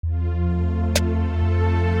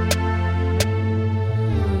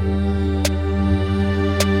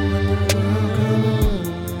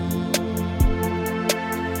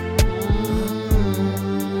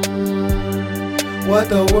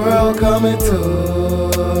the world coming to?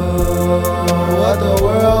 What the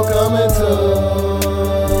world coming to?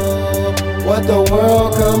 What the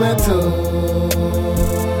world coming to?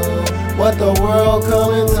 What the world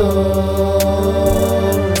coming to?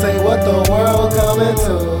 Say what the world coming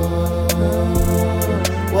to?